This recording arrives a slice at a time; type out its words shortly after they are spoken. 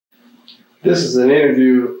This is an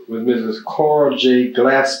interview with Mrs. Cora J.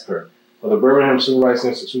 Glasper for the Birmingham Civil Rights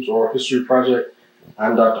Institute's Oral History Project.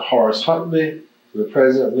 I'm Dr. Horace Huntley, the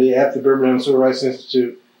presently at the Birmingham Civil Rights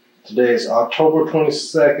Institute. Today is October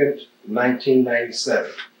 22nd,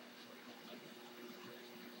 1997.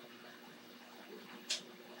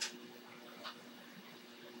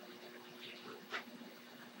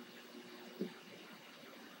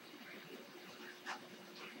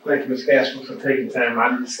 Thank you, Ms. Casper, for taking time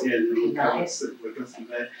out of your schedule to come and sit with us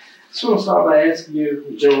today. Just want to start by asking you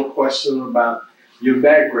a general question about your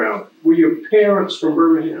background. Were your parents from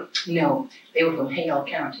Birmingham? No, they were from Hale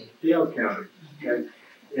County. Hale County, okay.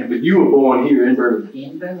 But you were born here in Birmingham?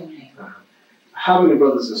 In Birmingham. How many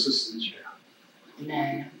brothers and sisters did you have?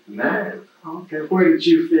 9. 9? Okay. Where did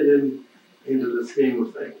you fit into the scheme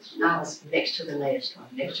of things? I was next to the last one,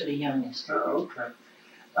 next to the youngest. Oh, okay.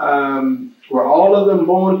 Were all of them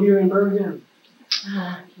born here in Birmingham?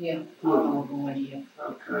 Yeah, all of them were born here.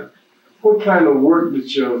 Okay. What kind of work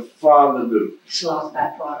did your father do? Sloth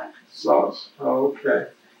byproduct. Sloth. Oh, okay.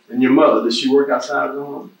 And your mother, did she work outside of the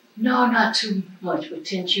home? No, not too much. With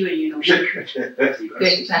 10 children, you know, she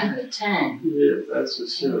couldn't find the time. Yeah, that's for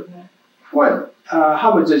sure.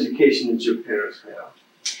 How much education did your parents have?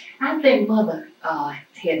 I think mother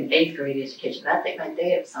had an 8th grade education, but I think my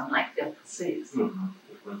dad was something like 5th or 6th. Mm-hmm.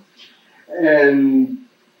 And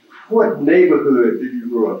what neighborhood did you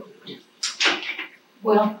grow up in?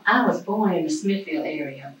 Well, I was born in the Smithfield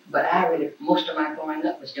area, but most of my growing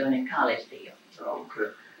up was done in Collegeville.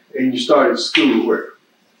 Okay. And you started school where?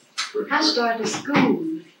 I started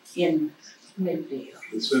school in Smithfield.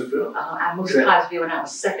 In Smithfield? I moved to Collegeville when I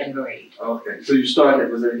was 2nd grade. Okay. So you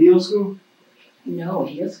started, was it Hill School? No,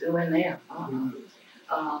 Hill School in there.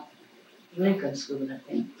 Lincoln School, I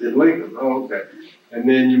think. In Lincoln, oh, okay. And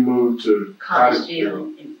then you moved to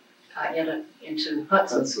Collegeville and into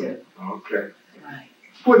Hudson School. Okay. Right.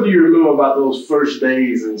 What do you remember about those first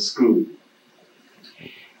days in school?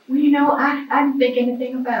 Well, you know, I didn't think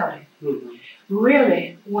anything about it. Mm-hmm.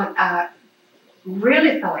 Really, what I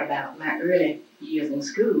really thought about my early years in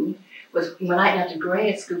school was when I entered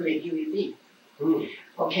grad school at UAB. Mm.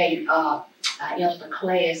 Okay, I entered a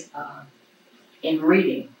class in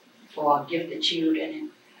reading for gifted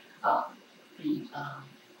children and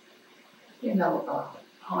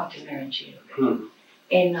hard to learn children. Mm.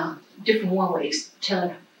 And different one ways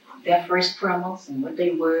telling their first primers and what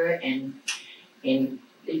they were, and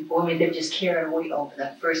they just carried away over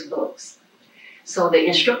their first books. So the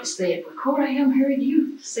instructor said, "Well, Cora, I haven't heard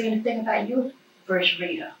you say anything about your first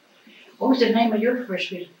reader. What was the name of your first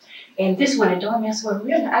reader?" And this one and Dormy, I said, "Well,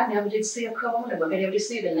 really, I never did see a cover on it, but I never did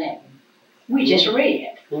see the name. We just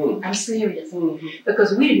read." Mm. I'm serious. Mm-hmm.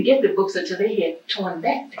 Because we didn't get the books until they had torn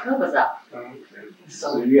back the covers off. Okay.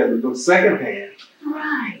 So you got the book secondhand.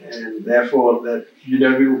 Right. And therefore that you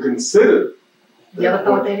never even considered. Never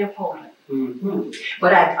thought that important. Mm-hmm.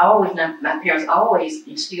 But my parents always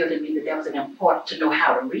instilled in me that was important to know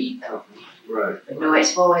how to read though. Right. But no,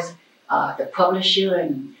 as far as the publisher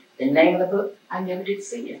and the name of the book, I never did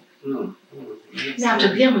see it. Mm-hmm. Now to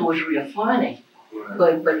them it was real funny. Right.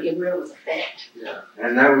 But it really was a fact. Yeah,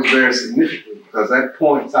 and that was very significant because that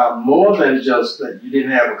points out more than just that you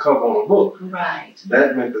didn't have a cover on a book. Right.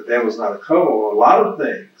 That meant that there was not a cover on a lot of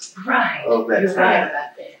things. Right. Of that You're time. right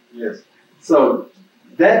about that. Yes. So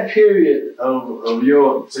that period of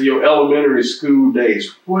your elementary school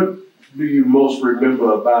days, what do you most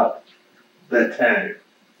remember about that time?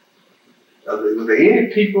 Were there any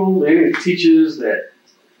people, any teachers that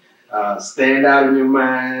stand out in your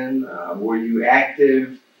mind? Were you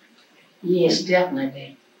active? Yes,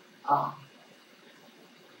 definitely.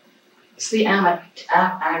 See,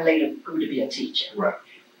 I later grew to be a teacher. Right.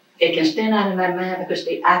 It can stand out in my mind because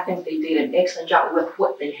I think they did an excellent job with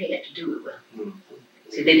what they had to do it with. Mm-hmm.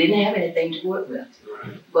 See, they didn't have anything to work with.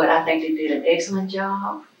 Right. But I think they did an excellent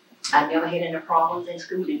job. I never had any problems in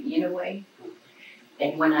school in any way.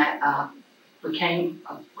 And when I became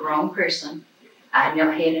a grown person, I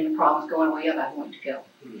never had any problems going wherever I wanted to go.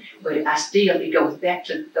 Mm-hmm. But it goes back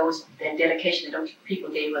to that dedication that those people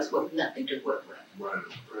gave us with nothing to work with. Right,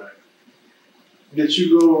 right. Did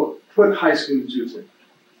you go, what high school did you attend?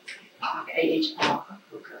 Parker, A.H. Parker.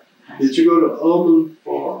 Okay. Did you go to Ullman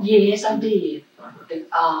for? Yes, I did.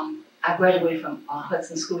 I graduated from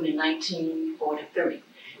Hudson School in 1943.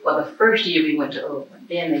 Well, the first year we went to Ullman.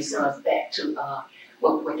 Then they sent us back to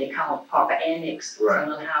what they call Parker Annex. Right.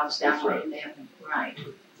 Another house down there. Right.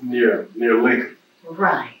 Near Lincoln.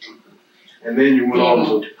 Right. And then you went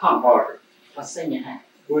on to Parker. For senior high.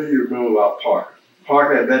 What do you remember about Parker?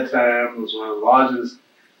 Parker at that time was one of the largest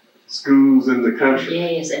schools in the country.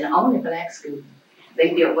 Yes, and the only black school.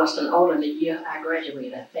 They built Western Oldham the year I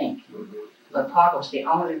graduated, I think. But Parker was the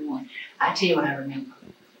only one. I tell you what I remember.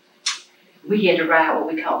 We had to ride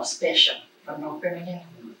what we call a special from North Birmingham.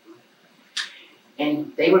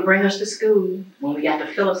 And they would bring us to school. When we got to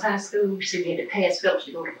Phillips High School, we had to pass Phillips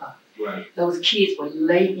to go to Parker. Right. Those kids would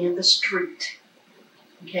lay in the street,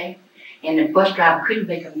 okay? And the bus driver couldn't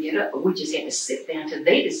make them get up, but we just had to sit there until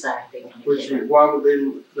they decided they wanted to get up. Why would they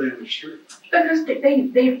lay in the street? Because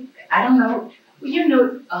they I don't know, you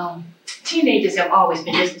know, teenagers have always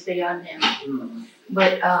been just as they are now.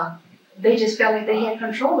 But they just felt like they had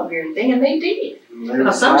control of everything, and they did.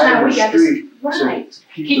 Because sometimes we got to,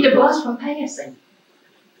 keep the bus from passing.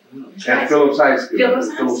 At Phillips High School.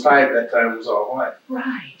 Phillips High at that time was all white.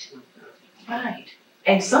 Right.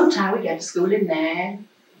 And sometimes we got to school at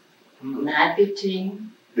 9:15.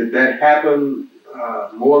 Did that happen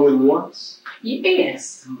more than once?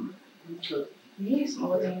 Yes. Okay. Yes,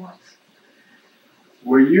 more than once.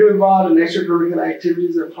 Were you involved in extracurricular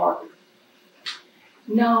activities at Parker?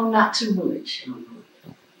 No, not too much.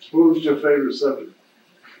 What was your favorite subject?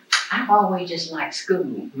 I've always just liked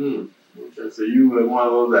school. Okay, so you were one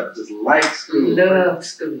of those that just liked school. Loved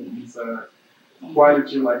school. So, why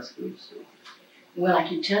did you like school? Well, I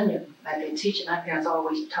keep telling you, like they teaching, our parents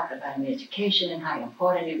always talked about an education and how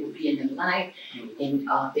important it would be in your life. And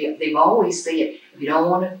they've always said, if you don't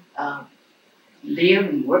want to live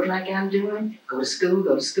and work like I'm doing, go to school,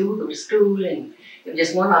 go to school, go to school. And it was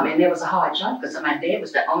just one of them. And it was a hard job because my dad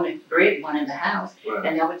was the only breadwinner in the house. Right.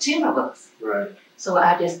 And there were 10 of us. Right. So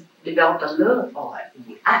I just developed a love for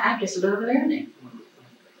it. I just love learning.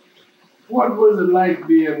 What was it like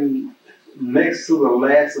being next to the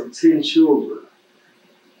last of 10 children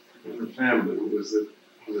in the family? Was it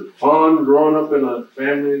fun growing up in a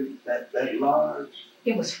family that large?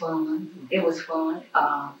 It was fun. It was fun.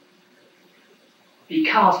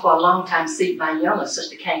 Because for a long time, see, my younger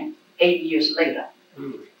sister came 8 years later.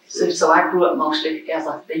 So I grew up mostly as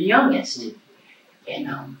the youngest.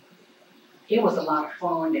 And it was a lot of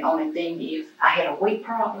fun. The only thing is I had a weight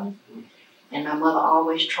problem, and my mother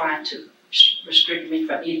always tried to restrict me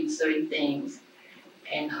from eating certain things.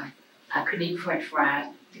 And I couldn't eat French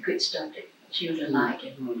fries, the good stuff that children like.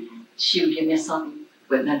 And she would give me something,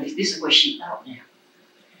 but now this is what she thought now.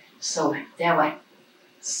 So there were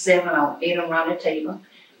 7 or 8 around the table,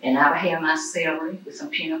 and I would have my celery with some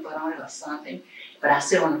peanut butter on it or something, but I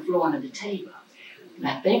sit on the floor under the table. And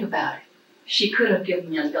I think about it, she could have given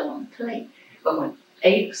me a little on the plate, but when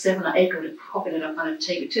 7 or 8 were poking it up on the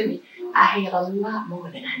table to me, I had a lot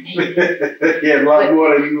more than I needed. Yeah, a lot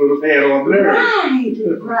more than you would have had on there.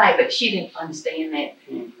 Right, but she didn't understand that,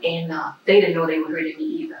 and they didn't know they were hurting me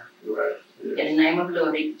either. Right. Yeah. In the name of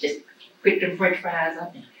love, they just picked them French fries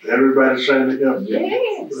up. Everybody's trying to help you.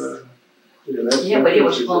 Yes. Yeah, but it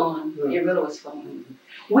was fun. It really was fun.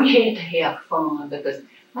 We had to have fun because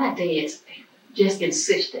my dad just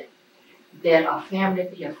insisted that a family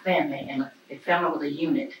be a family and a family was a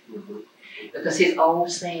unit. Because his old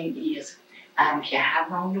saying is, I don't care how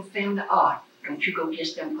wrong your family are, don't you go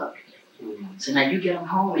against them publicly. So now you get them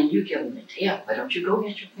home and you give them the tip, but don't you go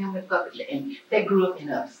against your family publicly. And that grew up in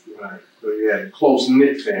us. Right. So you had a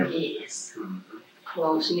close-knit family. Yes.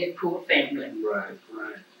 Close-knit, poor family. Right.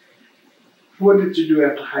 What did you do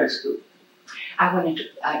after high school? I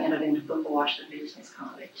entered into Booker Washington Business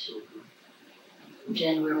College.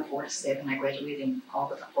 January of 47, I graduated in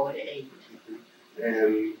August of 48.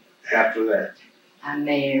 And after that? I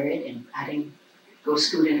married, and I didn't go to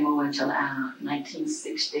school anymore until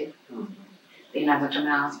 1960. Then I went to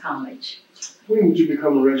Miles College. When did you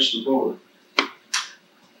become a registered voter?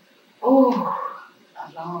 Oh,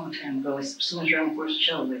 a long time ago. As soon as your own first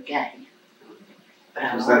children got me.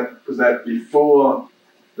 Was that before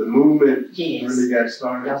the movement really got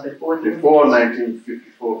started? That was before the movement. Before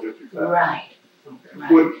 1954, 55? Right. Okay.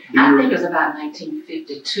 I think it was about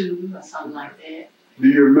 1952 or something like that. Do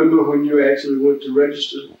you remember when you actually went to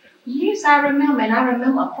register? Yes, I remember. And I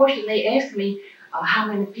remember a question they asked me how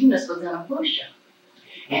many peanuts was in a bushel.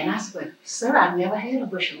 And I said, sir, I've never had a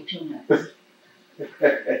bushel of peanuts.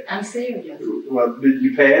 I'm serious. Well, did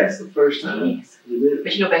you pass the first time? Yes. You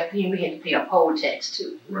did? But back then we had to pay a poll tax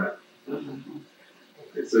too. Right.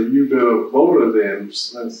 Okay, so you've been a voter then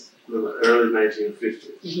since the early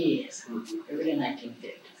 1950s? Yes, early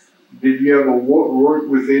 1950s. Did you ever work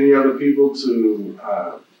with any other people to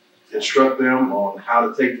instruct them on how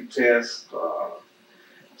to take the test,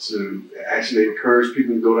 to actually encourage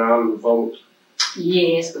people to go down and vote?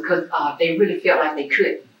 Yes, because they really felt like they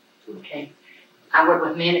couldn't. Okay, I work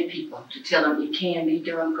with many people to tell them it can be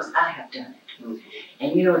done because I have done it.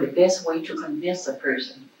 And the best way to convince a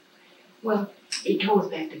person, well, it goes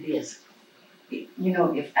back to this. You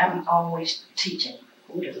know, if I'm always teaching,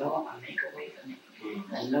 oh, the Lord will make a way for me.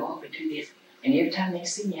 The Lord will do this. And every time they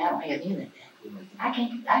see me, I don't have anything. I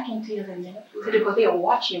can't tell them that. Right. Because they're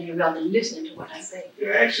watching me rather than listening to what I say.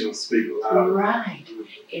 Your actions speak loud. Right.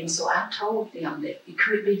 And so I told them that it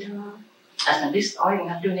could be done. I said, this is all you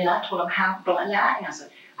have to do. And then I told them how bluntly I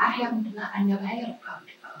answered. I never had a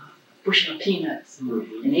bushel of peanuts.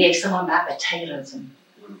 And they asked someone about potatoes and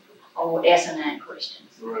all asinine questions.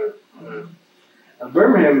 Right.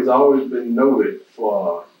 Birmingham has always been noted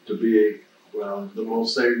to be the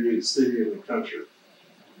most segregated city in the country.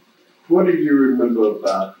 What do you remember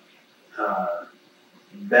about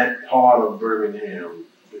that part of Birmingham?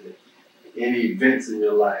 Any events in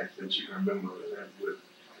your life that you remember that would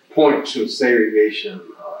point to segregation?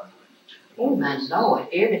 Oh my Lord,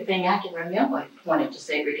 everything I can remember pointed to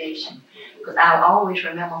segregation. Because I always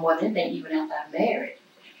remember more than anything, even after I married.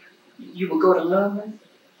 You would go to Loveland.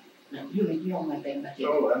 No, you don't know anything about that.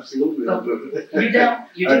 Oh, absolutely. Oh, you don't?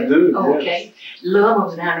 You do? I do, Oh, yes. okay. Loveland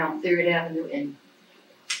was down on 3rd Avenue and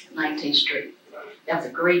 19th Street. That was a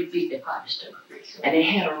great big department store. And they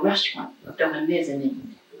had a restaurant up on the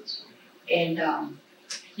mezzanine. And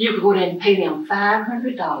you could go there and pay them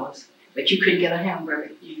 $500, but you couldn't get a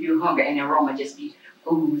hamburger if you were hungry and the aroma just be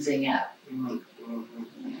oozing out.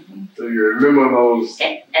 So you remember those?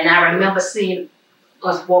 And I remember seeing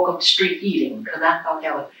us walk up the street eating, because I thought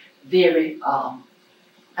that was very, I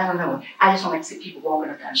don't know, I just don't like to see people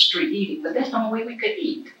walking up down the street eating, but that's the only way we could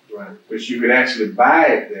eat. Right, but you could actually buy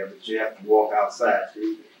it there, but you have to walk outside to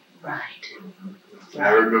eat it. Right. I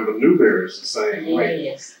remember Newberry's the same way.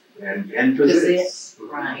 Yes. And Possess.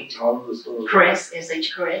 Right. All of the stores. Crest,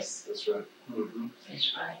 S.H. Crest. That's right.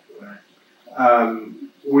 That's right.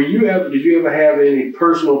 Did you ever have any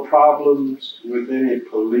personal problems with any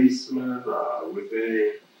policemen, with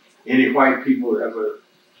any white people ever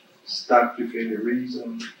stopped you for any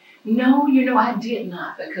reason? No, you know, I did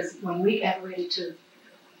not, because when we got ready to,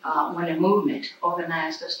 when the movement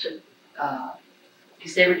organized us to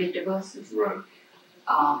desegregate the buses, Right.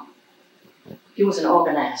 it was an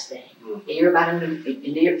organized thing. Everybody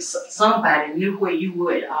knew, and somebody knew where you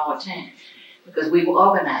were at all the time, because we were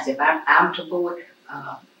organized. If I'm to board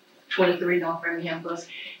 23 North Birmingham bus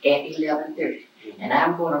at 11:30, and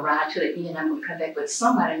I'm going to ride to the end, I'm going to come back, but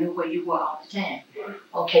somebody knew where you were all the time. Right.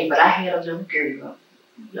 Okay, but I had a little girl,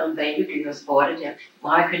 young baby girl, boarded there.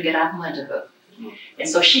 Mom couldn't get out from under her. And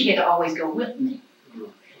so she had to always go with me.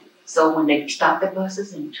 So when they stopped the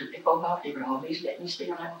buses and took the folk off, they were always letting me stay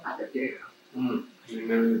on my little girl. You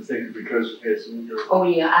never take it because you had some girl. Oh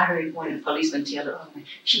yeah, I heard one of the policemen tell the other one,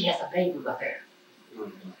 she has a baby with her.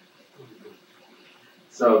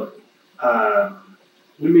 So,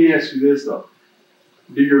 let me ask you this though.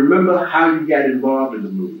 Do you remember how you got involved in the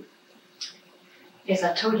movement? As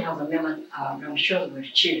I told you, I was a member of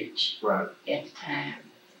Shuttleworth Church Right. at the time.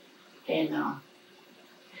 And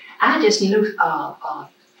I just knew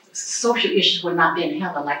social issues were not being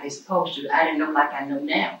handled like they're supposed to. I didn't know like I know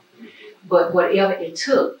now. But whatever it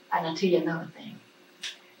took, and I'll tell you another thing.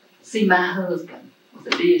 See, my husband was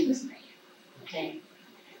a businessman, okay?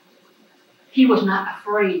 He was not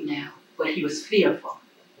afraid now, but he was fearful.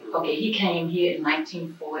 Okay, he came here in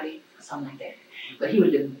 1940, something like that. But he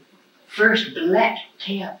was the first black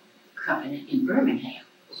cab company in Birmingham.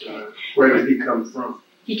 Okay? Where did he come from?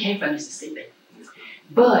 He came from Mississippi.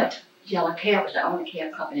 But Yellow Cab was the only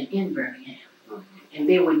cab company in Birmingham. And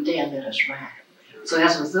they wouldn't dare let us ride. So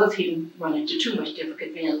as a result, he didn't run into too much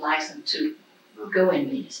difficulty being licensed to go in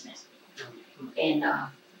business. And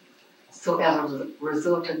so as a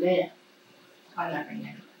result of that, why did I bring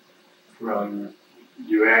that up? Well,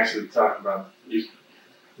 you actually talked about, I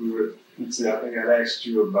think I asked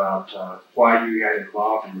you about why you got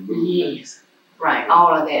involved in the movement. Yes, right,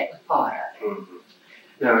 all of that was part of it.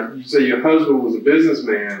 Now, you say your husband was a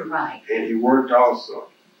businessman. Right. And he worked also.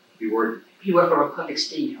 He worked for Republic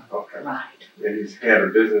Steel. Okay. Right. And he's had a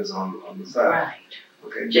business on the side. Right.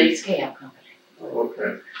 Okay. Jake's Cab Company.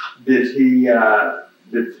 Okay. Did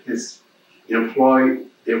his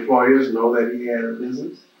employers know that he had a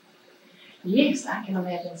business? Yes, I can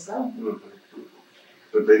imagine so.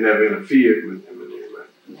 But they never interfered with him in any way.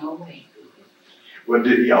 No way. Well,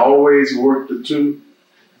 did he always work the two,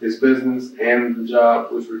 his business and the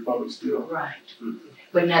job with Republic Steel? Right.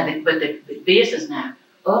 But now, the business now,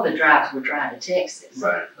 other drivers would drive to Texas.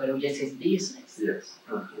 Right. But it was just his business. Yes.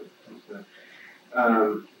 Okay.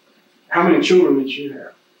 How many children did you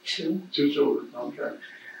have? 2. 2 children. Okay.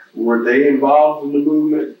 Were they involved in the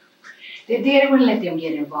movement? They wouldn't let them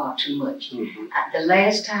get involved too much. The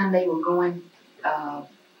last time they were going,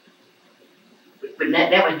 But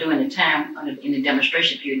that was during the time in the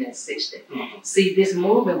demonstration period in the 60s. See, this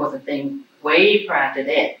movement was a thing way prior to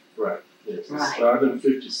that. Right. Yes. It Right. started in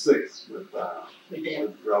 '56 with that. the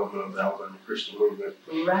development of the Alabama Christian movement.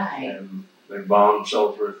 Right. And they bombed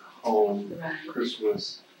shelter at home Right.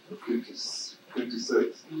 Christmas of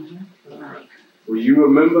 '56. Right. Were you a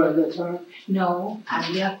member at that time? No,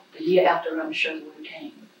 I left the year after Rum Sugarwood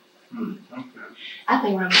came. Okay. I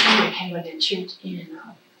think Rum Sugarwood came to the church in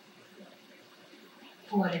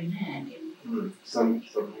 49, Somewhere.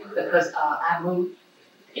 because I moved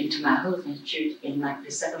into my husband's church in like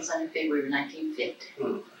the second Sunday of February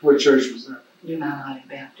 1950. What church was that? New Mount Olive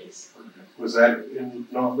Baptist. Okay. Was that in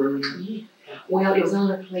North Birmingham? Yeah. Well, it was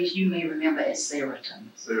another place you may remember as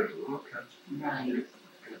Saraton. Saraton, okay. Right.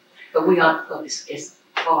 But we are close as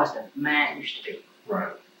far as the mine used to be.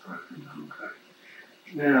 Right. Okay.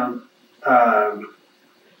 Now,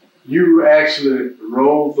 you actually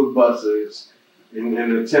rode the buses in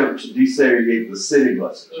an attempt to desegregate the city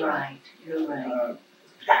buses. Right. You're right.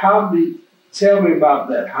 Tell me about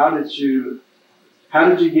that. How did you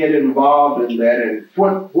get involved in that, and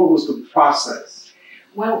what was the process?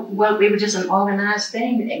 Well, it was just an organized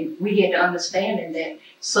thing, and we had to understand that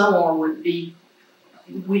someone would be.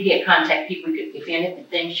 We had contact people. If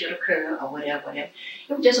anything should occur or whatever. It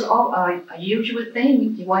was just a usual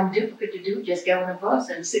thing. It wasn't difficult to do. Just get on the bus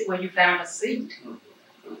and sit where you found a seat.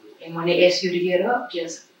 And when they ask you to get up,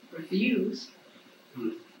 just refuse.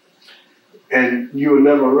 And you were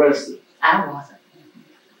never arrested? I wasn't.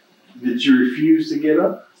 Did you refuse to get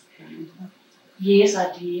up? Yes,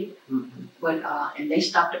 I did. But and they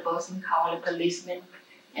stopped the bus and called the policeman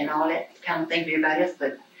and all that kind of thing for everybody else.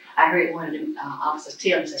 But I heard one of the officers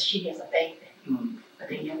tell me that she has a baby. But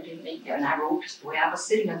they never did make that. And I rode where I was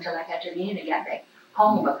sitting until I got to the end and got back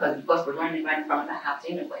home because the bus was running right in front of my house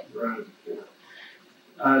anyway. Right.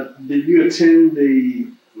 Did you attend the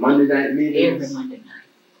Monday night meetings? Every Monday night.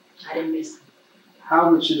 I didn't miss them.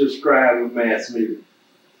 How would you describe a mass meeting?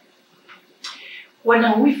 Well,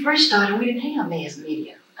 no, when we first started, we didn't have mass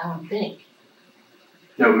media, I don't think.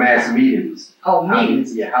 No, mass meetings. Oh,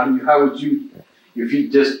 meetings. How would you, if you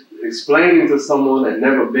just explaining to someone that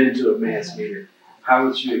never been to a mass meeting, how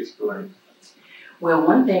would you explain? Well,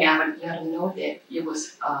 one thing I would let them know that it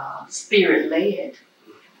was spirit-led,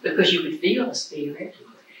 because you could feel the spirit.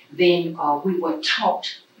 Then we were taught,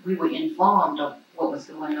 we were informed of what was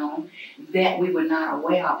going on, that we were not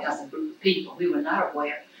aware of as a group of people. We were not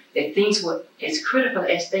aware that things were as critical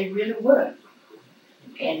as they really were.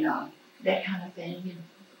 And that kind of thing. And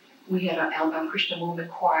we had an Alabama Christian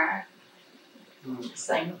movement choir,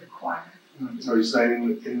 sang with the choir. So you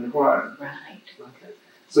sang in the choir? Right. Okay.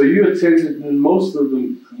 So you attended most of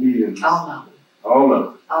the meetings? All of them. All of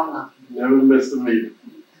them? All of them. Never missed a meeting?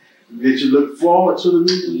 Did you look forward to the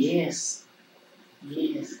meetings? Yes.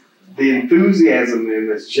 Yes. The enthusiasm then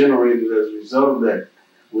that's generated as a result of that,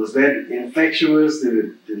 was that infectious?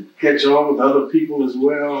 Did it catch on with other people as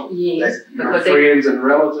well? Yes. Your friends and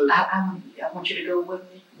relatives? I want you to go with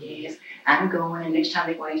me. Yes. I'm going, and next time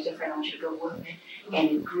they go ask their friend, I want you to go with me. And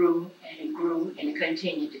it grew, and it grew, and it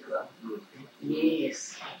continued to grow.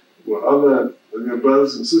 Yes. Were other of your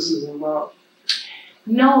brothers and sisters involved?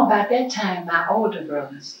 No, about that time, my older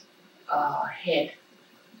brothers had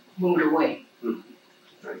moved away. And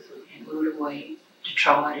moved away to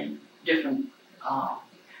Detroit and different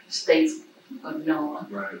states of North.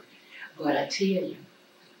 Right. But I tell you,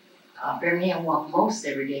 Birmingham was most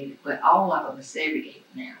segregated, but all of them are segregated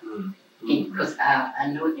now. Because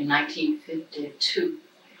I know in 1952,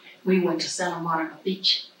 we went to Santa Monica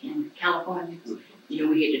Beach in California. You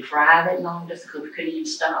know, we had to drive that long distance because we couldn't even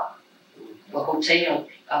stop a hotel,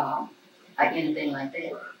 like anything like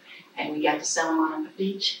that. And we got to Santa Monica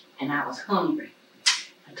Beach, and I was hungry.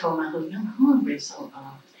 I told my husband, I'm hungry, so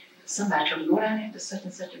somebody told me, go down there to such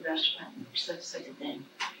and such a restaurant, and such and such a thing.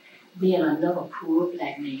 Then another poor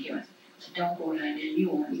black man came and said, don't go down there, you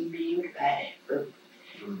won't even be able to buy that food.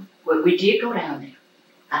 But we did go down there.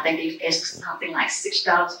 I think they asked something like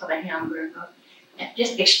 $6 for the hamburger, and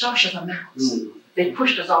just extortionate amounts. They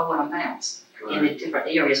pushed us all with amounts in the different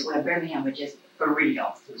areas where Birmingham was just for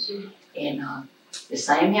real. And the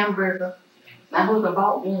same hamburger, my husband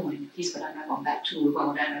bought one. He said, I'm not going to buy two. We're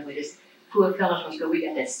going down there with this poor fellow from school. We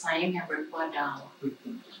got that same hamburger for $1.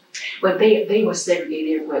 But they were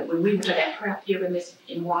segregated everywhere. When we went to that prayer pyramid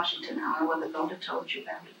in Washington, I don't know whether the Lord told you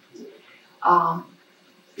about it.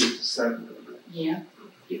 57. Yeah,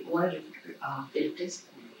 one of the 50s.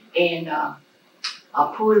 And a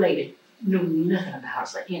poor lady knew nothing about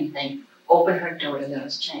us or anything. Opened her door to let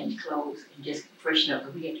us change clothes and just freshen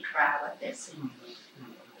up. We had to drive up that scene.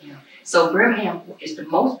 You know. So Birmingham is the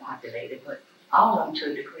most populated, but all of them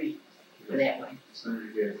to a degree, for that way. So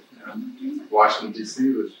you get, Washington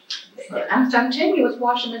D.C. was. I'm telling you, it was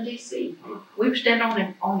Washington D.C. We were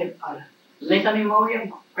standing on the Lincoln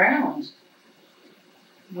Memorial grounds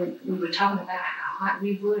when we were talking about how hot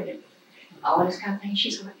we were and all this kind of thing.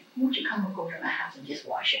 She said, "Won't you come and go to my house and just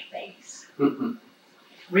wash your face?"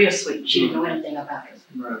 Real sweet. She didn't know anything about us.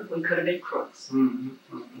 Right. We could have been crooks.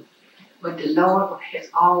 But the Lord has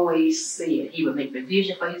always said He would make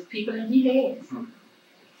provision for His people, and He has.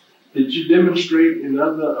 Did you demonstrate in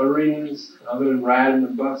other arenas other than riding the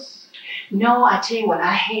bus? No, I tell you what,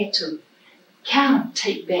 I had to kind of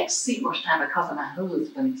take back seat most time because of my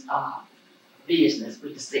husband's business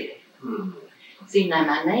with the city. See, now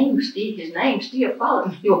my name still, his name still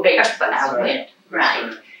followed me wherever I went.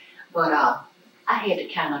 Right. But I had to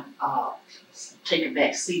kind of take a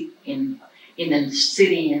back seat in the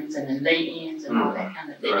sit-ins and the lay-ins and all that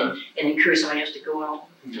kind of thing, and encourage somebody else to go on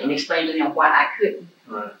and explain to them why I couldn't.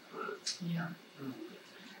 Right. Yeah.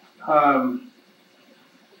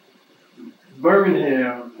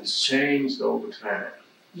 Birmingham has changed over time.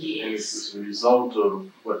 Yes. And it's a result of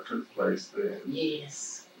what took place there.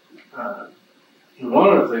 Yes. And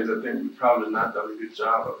one of the things I think we probably not done a good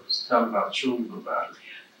job of is telling our children about it.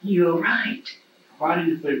 You're right. Why do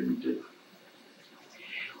you think we did?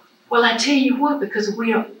 Well, I tell you what, because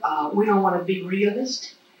we don't want to be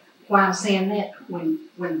realist. Why I'm saying that, when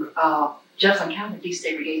Jefferson County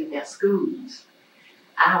desegregated their schools,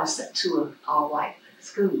 I was sent to an all-white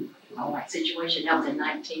school, all-white situation. That was in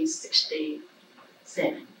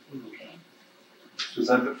 1967. Okay. Was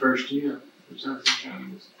that the first year?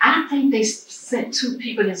 I think they sent 2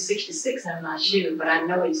 people in 66, I'm not sure, but I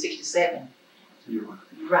know in 67.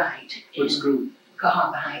 Right. What school?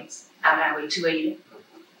 Cahaba Heights, out Highway 280.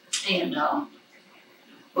 And,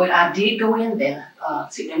 but I did go in there,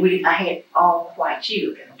 and I had all white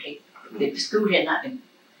children, okay? The school had not been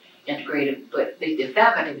integrated, but the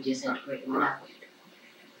faculty were just integrated when I went.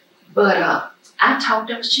 But I taught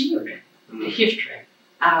those children the history,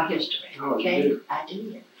 our history, okay? I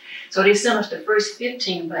did. So they sent us the first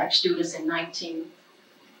 15 black students in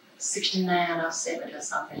 1969 or 70 or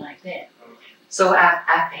something like that. So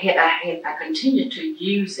I continued to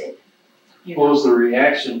use it. What was the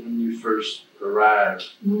reaction when you first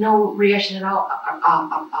arrived? No reaction at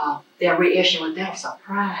all. Their reaction was that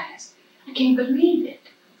surprise. I can't believe it.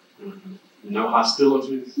 No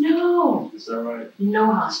hostilities? No. Is that right?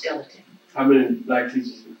 No hostility. How many black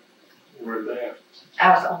teachers were there?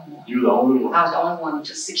 I was the only one. You were the only one? I was the only one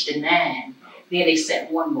until 69. Then they sent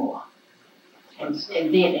one more. And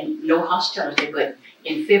then no hostility, but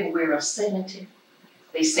in February of 70,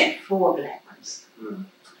 they sent 4 black ones.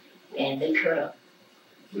 And they cut up.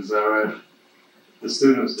 Is that right? The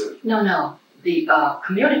students did? No. The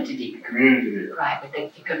community did. The community did? Right, but the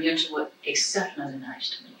community was exceptionally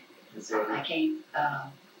nice to me. Is that right? I can't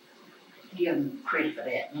give them credit for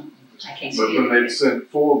that. I can't But see when they sent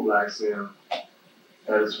 4 blacks in,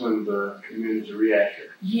 that's when the community reacted.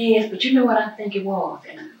 Yes, but you know what I think it was,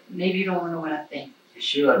 and maybe you don't want to know what I think.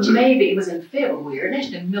 Sure, I do. Maybe it was in February, and that's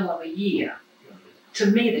the middle of a year. To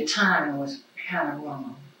me, the timing was kind of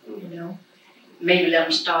wrong, you know? Maybe let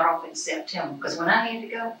them start off in September, because when I had to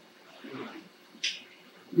go,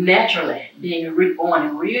 naturally, being born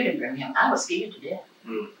and reared in Birmingham, I was scared to death.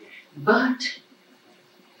 But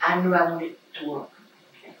I knew I wanted to work.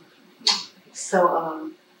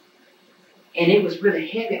 So, and it was really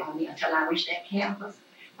heavy on me until I reached that campus.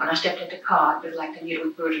 When I stepped in the car, it was like the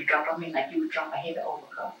little bird had dropped on me, like you would drop a heavy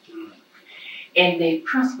overcoat. And the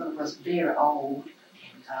principal was very old,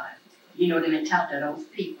 and you know, they talked to those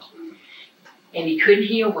people. And he couldn't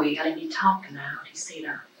hear well, and he talked loud. He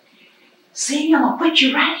said, "See, I'm gonna put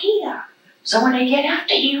you right here. So when they get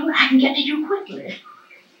after you, I can get to you quickly."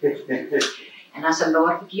 And I said,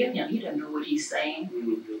 "Lord, forgive him. He doesn't know what he's saying."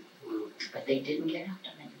 But they didn't get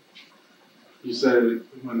after me. You said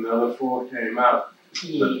when the other 4 came out,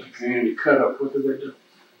 the community cut up. What did they do?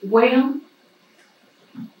 Well,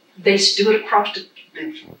 they stood across the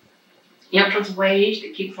entrance ways to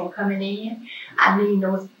keep from coming in. I mean,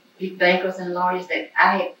 those big bankers and lawyers that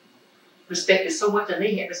I respected so much, and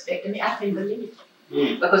they had respected me, I couldn't believe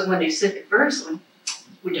it. Because when they sent the first one,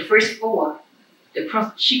 with the first 4, the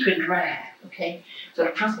principal, she couldn't drive, okay? So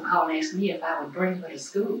the principal called and asked me if I would bring her to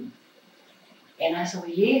school. And I said, "Well,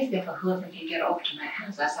 yes, if her husband can get over to my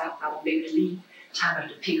house." I said, "I won't be able to leave time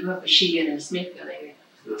to pick her up, but she lived in the Smithfield area."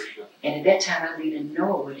 And at that time, I lived in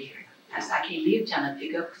Norwood area. I said, "I can't leave time to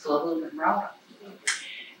pick up, so her husband brought her."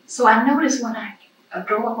 So I noticed when I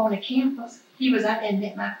drove up on the campus, he was out there and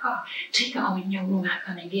met my car. "Take her on in your room, I'll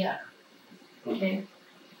come and get her." Okay?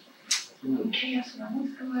 Okay, I said,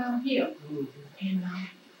 what's going on here? And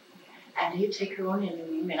I did take her on in the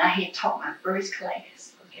room, and I had taught my first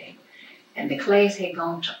class, okay? And the class had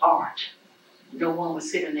gone to art. No one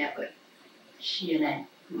was sitting there but she and I.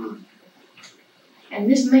 And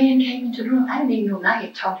this man came into the room. I didn't even know I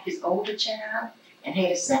had taught his older child and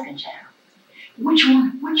had a second child. Which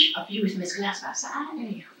of you is Miss Glasper? I said, I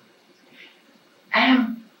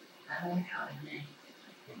am. I don't want to call him name.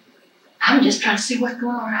 I'm just trying to see what's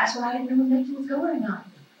going on. That's why I didn't know nothing was going on.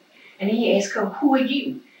 And he asked her, who are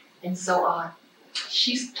you? And so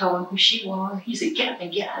she told him who she was. He said, get up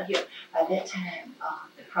and get out of here. By that time,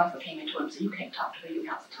 the prophet came into him and said, you can't talk to her, you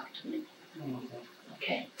have to talk to me.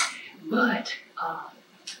 Okay. But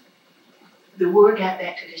the word got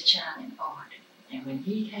back to this child in art. And when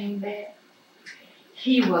he came back,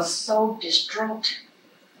 he was so distraught.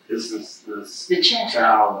 This is the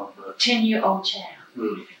child of the 10-year-old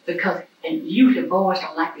child. Because, and usually boys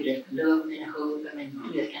don't like you to love them and hug them and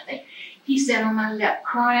do that kind of thing. He sat on my lap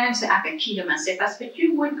crying, said I could kill myself. I said,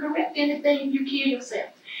 you wouldn't correct anything if you kill yourself.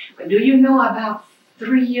 But do you know about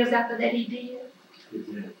 3 years after that he did? He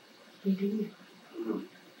did. He did.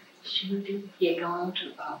 Sure did. He had gone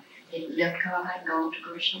to, he had left Carlisle and gone to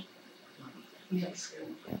Gresham. Middle school,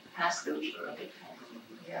 high school.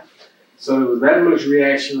 Yeah. So there was that much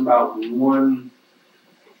reaction about one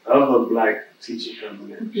other black teacher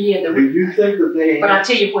coming in. Yeah. Do you think that they? But I'll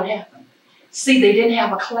tell you what happened. See, they didn't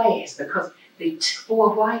have a class because the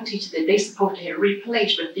 4 white teachers that they supposed to have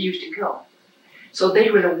replaced refused to go. So they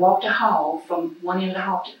really walked the hall from one end of the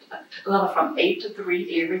hall to the other from 8 to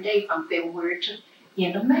 3 every day from February to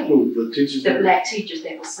end of May. Who, the teachers? The black teachers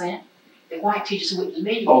that were sent. The white teachers wouldn't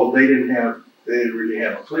leave. Oh, they didn't really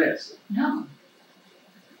have a class. No.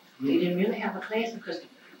 They didn't really have a class because the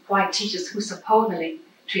white teachers who supposedly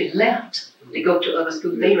had left to go to other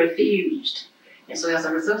schools, they refused. And so as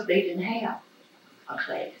a result, they didn't have a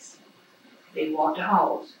class. They walked the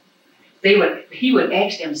halls. He would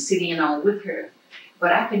ask them to sit in on with her.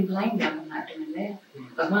 But I couldn't blame them for not doing that.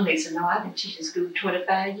 Because one lady said, no, I've been teaching school for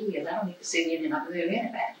 25 years. I don't need to sit in and observe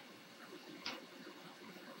anybody.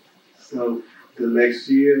 So the next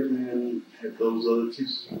year, then, had those other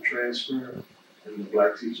teachers been transferred and the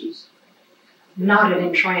black teachers? No, they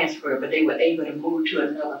didn't transfer, but they were able to move to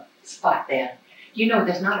another spot there. You know,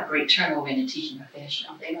 there's not a great turnover in the teaching profession.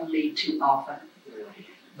 They don't leave too often.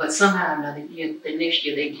 But somehow or another, the next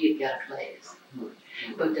year, they did get a class.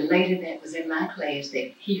 But the lady that was in my class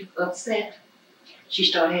that he upset, she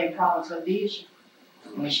started having problems with vision.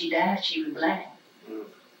 When she died, she was blind.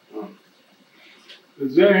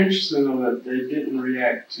 It's very interesting though that they didn't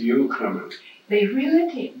react to your coming. They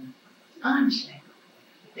really didn't, honestly.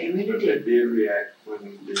 They really didn't. They did react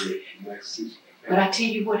when the next teacher. But I tell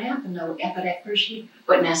you what happened though after that first year.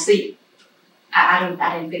 But now see, I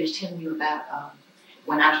didn't finish telling you about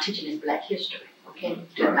when I was teaching this Black history, okay,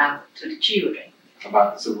 to the children.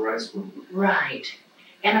 About the civil rights movement. Right.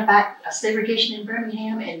 And about segregation in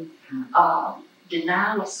Birmingham and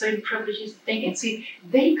denial of certain privileges thing. And see,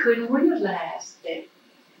 they couldn't realize that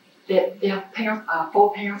their parents,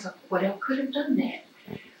 4 parents or whatever, could have done that.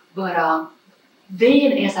 But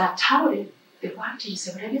then as I taught it, the white teacher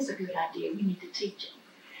said, well, that is a good idea. We need to teach it.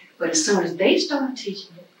 But as soon as they started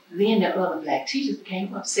teaching it, then the other black teachers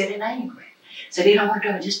became upset and angry. So they don't want to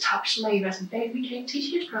go and just talk slavery. I said, baby, we can't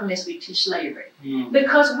teach history unless we teach slavery.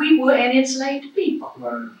 Because we were an enslaved people.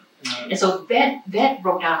 And so that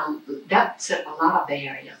broke down, that set up a lot of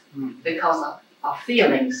barriers because of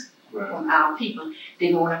feelings from our people.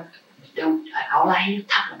 Didn't want to, all I hear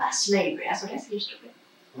talking about slavery. I said, that's history.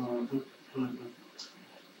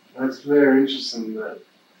 That's very interesting that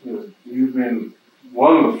you've been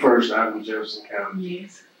one of the first out in Jefferson County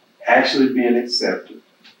actually being accepted.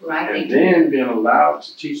 Right. And then being allowed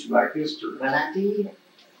to teach Black history. Well, I did.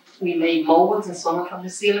 We made molds and swung from the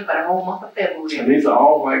ceiling for the whole month of February. And these are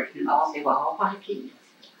all white kids? They were all white kids.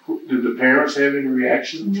 Did the parents have any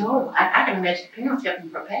reaction? No, I can imagine the parents kept them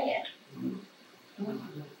prepared.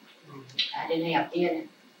 I didn't have any.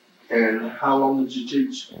 And how long did you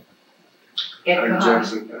teach in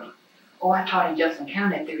Jefferson County? Oh, I taught in Jefferson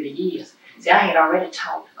County 30 years. See, I had already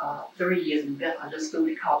taught 3 years in Bethel, a little school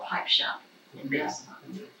we called Pipe Shop in Bethel.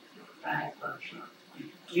 Right.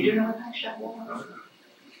 You do know what Pipe Shop was?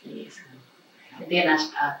 Yes. And then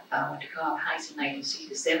I went to Carlisle Heights in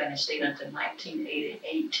 1967 and stayed until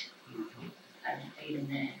 1988. I did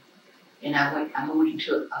 89. And I moved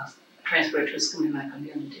transferred to a school in my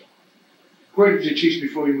community. Where did you teach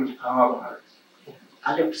before you went to Carlisle Heights?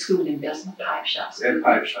 I left school in Bethel, Pipe Shop. At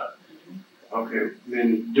Pipe Shop. Okay.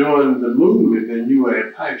 Then during the movement, then you were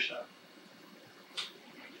at Pipe Shop.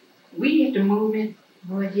 We had the movement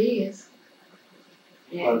for years.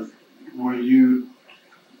 Yes. Were you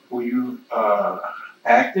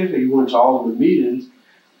active? You went to all of the meetings.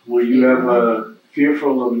 Were you ever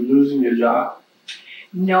fearful of losing your job?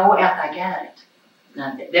 No, after I got it.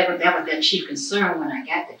 Now, that was their chief concern when I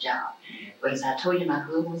got the job. But as I told you, my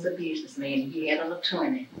husband was a businessman. He had an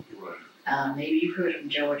attorney. Maybe you've heard of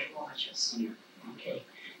George Rogers. Yeah. Okay.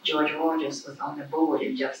 George Rogers was on the board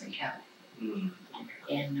in Jefferson County. Mm-hmm.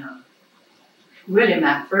 And really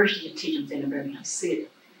my first year teaching was in Birmingham City.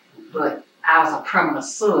 But I was a permanent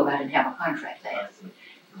sub. I didn't have a contract there.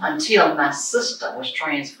 Until my sister was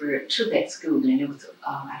transferred to that school. And it was,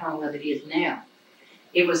 I don't know whether it is now.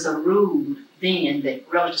 It was a rule then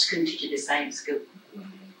that relatives couldn't teach at the same school.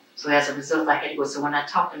 So as a result, I had to go. So when I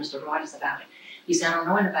talked to Mr. Rogers about it, he said, I don't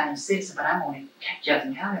know anybody in the city, but I'm on the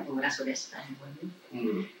Jefferson County board. That's what that's the thing with me.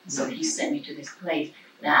 Mm-hmm. So he sent me to this place.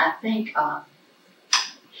 Now, I think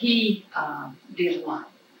he did a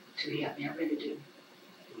lot to help me. I really do.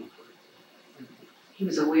 He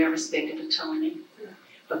was a well-respected attorney,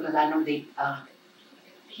 but I know that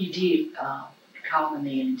he did call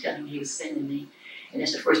me and tell him he was sending me. And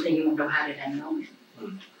that's the first thing you want to know, how did I know him?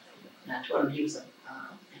 Mm-hmm. And I told him he was a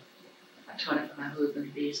attorney for my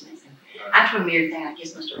husband's business. And I told him everything I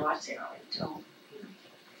guess Mr. Rogers had already told me.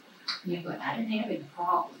 Yeah, but I didn't have any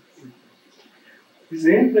problems. Is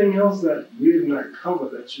there anything else that we did not cover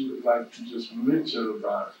that you would like to just mention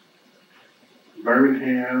about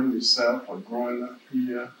Birmingham, yourself, or growing up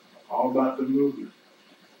here, all about the movement?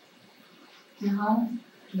 No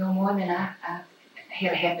more than I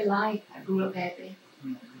had a happy life. I grew up happy.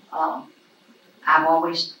 Mm-hmm. I've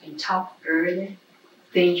always been taught early.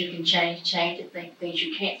 Things you can change it. Things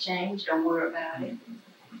you can't change, don't worry about it.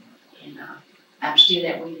 And I'm still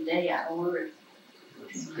that way today. I don't worry.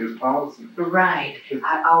 That's good policy. Right.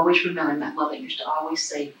 I always remember my mother used to always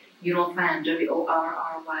say, you don't find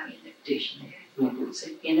W-O-R-R-Y in the dictionary. Mm-hmm. So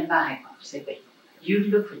in the Bible. Say, but you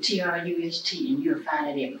look for T-R-U-S-T and you'll find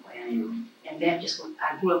it everywhere. Mm-hmm. And that just what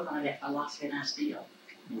I grew up under that philosophy, and I still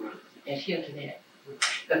adhere to that.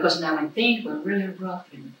 Because now when things were really rough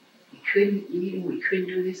and we couldn't eat and we couldn't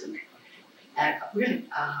do this, and really,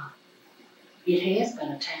 it has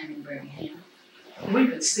been a time in Birmingham. We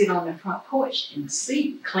could sit on the front porch and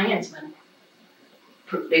see Klansmen.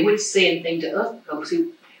 They wouldn't say anything to us because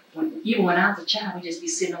even when I was a child, we'd just be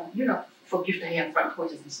sitting on, folks used to have front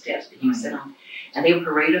porches and steps that you could sit on, and they would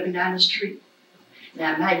parade up and down the street.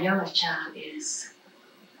 Now, my youngest child is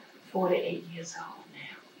 48 years old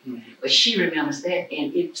now, but she remembers that,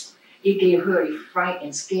 and it gave her a fright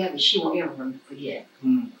and scare that she won't ever forget.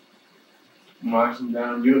 Marching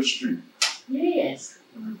down your street. Yes.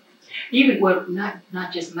 Even, well, not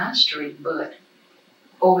just my street, but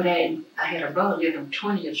over there, I had a brother lived on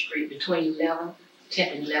 20th Street between 10th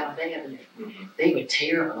and 11th Avenue. They were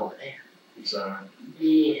terrible over there. Sorry.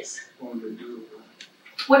 Yes. What did they do?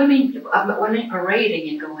 What do you mean? When they parading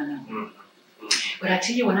and going on. But I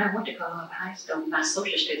tell you, when I went to Cora J Heights, though, my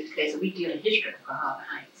social studies class, we did a history of Cora J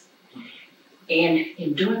Heights. And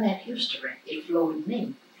in doing that history, it flowed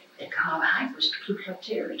me that Cora J Heights was Ku Klux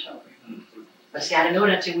territory. But see, I didn't know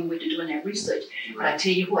that until we went to doing that research. But I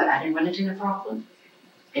tell you what, I didn't run into any problem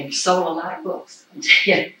and sold a lot of books.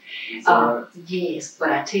 Yes,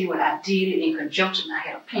 but I tell you what, I did it in conjunction. I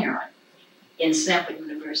had a parent in Samford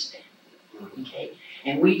University. Okay.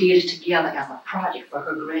 And we did it together as a project for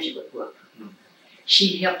her graduate work.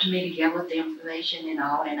 She helped me to gather the information and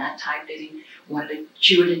all, and I typed it in. One of the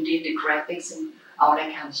children did the graphics and all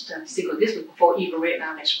that kind of stuff. See, because this was before even Red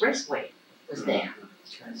Mountain Expressway was there.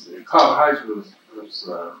 Cora Heights was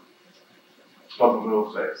upper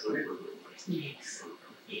middle class. Yes,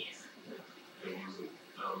 yes. It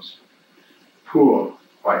was poor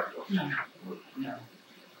white folks. No.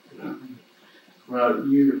 Well,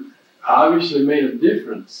 you obviously made a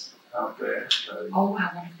difference out there. Oh,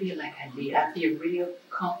 I want to feel like I did. I feel real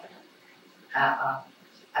confident. I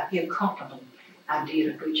feel comfortable. I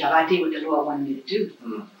did a good job. I did what the Lord wanted me to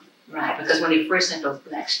do. Right, because when they first sent those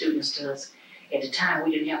black students to us, at the time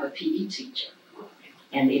we didn't have a PE teacher.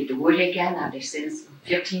 And if the word had gotten out, they sent us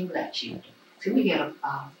 15 black children. So we had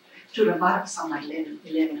a student body of something like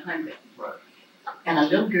 1,100. Right. And a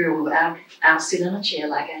little girl was out sitting in a chair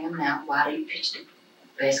like I am now while they pitched the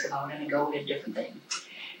basketball and the goal and different things.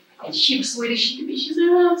 And she was sweet as she could be. She said,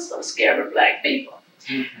 oh, I'm so scared of black people.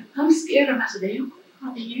 I'm scared of them. I said, they don't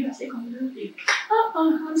want you. I said, I'm going to love you.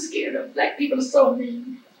 I'm scared of black people are so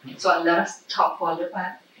mean. So I let us talk for a little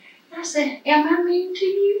while. I said, am I mean to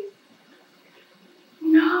you?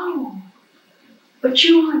 No. But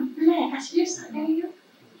you aren't black. I said, yes, I am.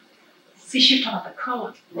 See, she was talking about the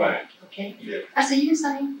color. Right. Okay? Yeah. I said, yes,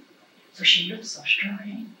 I am. So she looked so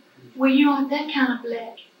strange. well, you aren't that kind of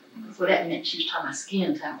black. So that meant she was talking about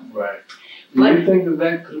skin tone. Right. Do you think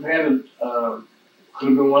that could have had could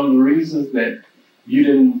have been one of the reasons that you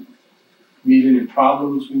didn't meet any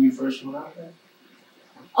problems when you first went out there?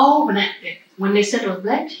 Oh, when they said it was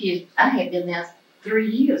black kids, I had been there 3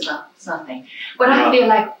 years or something. But I feel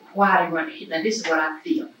like why I didn't run it. Now this is what I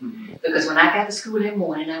feel. Because when I got to school that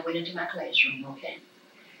morning, I went into my classroom, okay?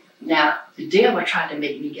 Now, the devil tried to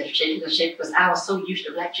make me get a shake because I was so used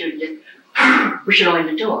to black children just pushing on in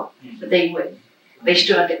the door. But they wouldn't. They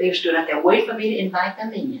stood out there waiting for me to invite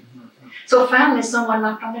them in. So finally someone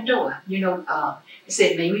knocked on the door. They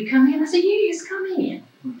said, may we come in? I said, yes, come in.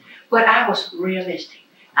 But I was realistic.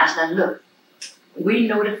 I said, look, we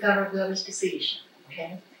know the federal government's decision,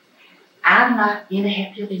 okay? I'm not any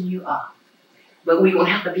happier than you are, but we're going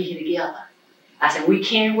to have to be here together. I said, we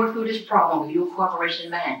can work through this problem with your cooperation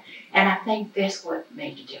in mind. And I think that's what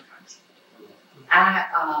made the difference.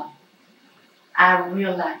 I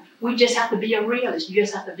realized we just have to be a realist. You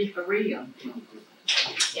just have to be for real.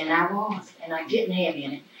 And I was, and I didn't have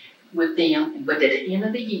any with them. But at the end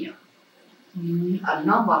of the year, a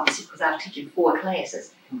number of us, because I was teaching 4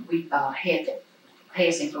 classes, we had to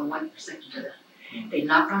passing from one section to the other. They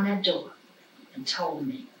knocked on that door and told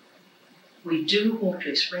me, we do want to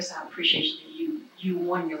express our appreciation to you. You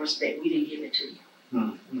won your respect. We didn't give it to you.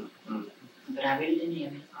 But I really didn't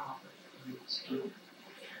have any problem.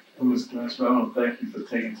 Well, Ms. Glasper, I want to thank you for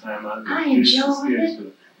taking time out of your I enjoyed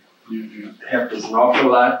it. You helped us an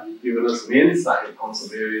awful lot. You've given us some insight on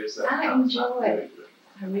some areas that I enjoyed it.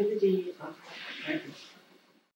 I really did. Thank you.